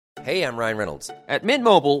Hey, I'm Ryan Reynolds. At Mint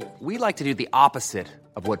Mobile, we like to do the opposite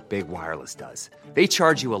of what Big Wireless does. They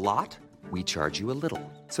charge you a lot, we charge you a little.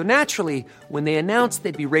 So naturally, when they announced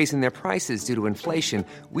they'd be raising their prices due to inflation,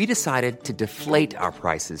 we decided to deflate our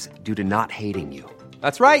prices due to not hating you.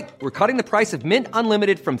 That's right. We're cutting the price of Mint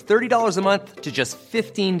Unlimited from $30 a month to just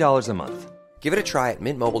 $15 a month. Give it a try at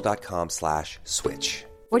mintmobile.com/switch.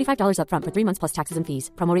 $45 up front for 3 months plus taxes and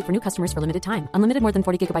fees. Promo rate for new customers for limited time. Unlimited more than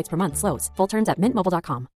 40 gigabytes per month. Slows full terms at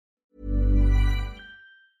mintmobile.com.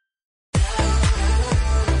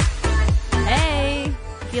 Hey,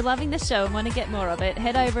 if you're loving the show and want to get more of it,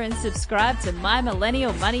 head over and subscribe to My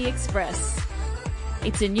Millennial Money Express.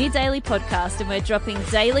 It's a new daily podcast and we're dropping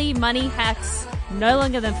daily money hacks no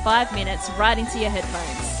longer than 5 minutes right into your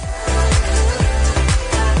headphones.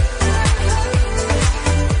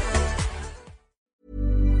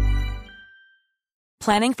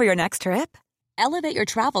 Planning for your next trip? Elevate your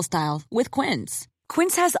travel style with Quince.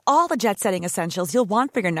 Quince has all the jet-setting essentials you'll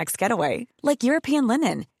want for your next getaway, like European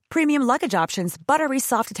linen, premium luggage options, buttery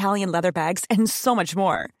soft Italian leather bags, and so much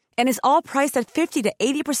more. And is all priced at 50 to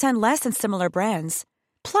 80% less than similar brands.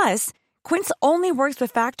 Plus, Quince only works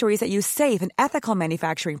with factories that use safe and ethical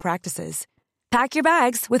manufacturing practices. Pack your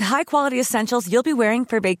bags with high-quality essentials you'll be wearing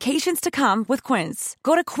for vacations to come with Quince.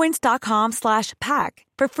 Go to quince.com/pack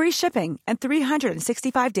for free shipping and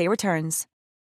 365-day returns.